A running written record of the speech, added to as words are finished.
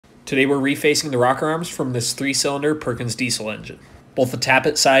Today we're refacing the rocker arms from this 3-cylinder Perkins diesel engine. Both the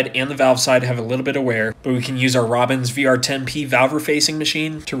tappet side and the valve side have a little bit of wear, but we can use our Robbins VR10P valve refacing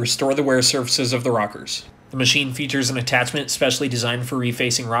machine to restore the wear surfaces of the rockers. The machine features an attachment specially designed for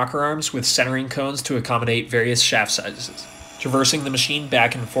refacing rocker arms with centering cones to accommodate various shaft sizes. Traversing the machine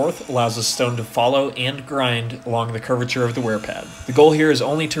back and forth allows the stone to follow and grind along the curvature of the wear pad. The goal here is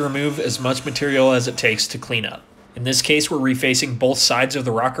only to remove as much material as it takes to clean up. In this case, we're refacing both sides of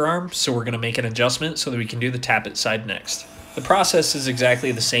the rocker arm, so we're going to make an adjustment so that we can do the tappet side next. The process is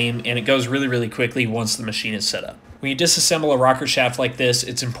exactly the same, and it goes really quickly once the machine is set up. When you disassemble a rocker shaft like this,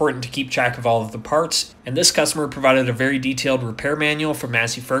 it's important to keep track of all of the parts, and this customer provided a very detailed repair manual from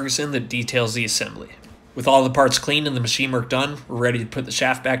Massey Ferguson that details the assembly. With all the parts cleaned and the machine work done, we're ready to put the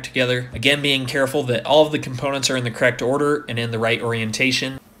shaft back together. Again, being careful that all of the components are in the correct order and in the right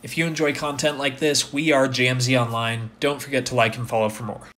orientation. If you enjoy content like this, we are JMZ Online. Don't forget to like and follow for more.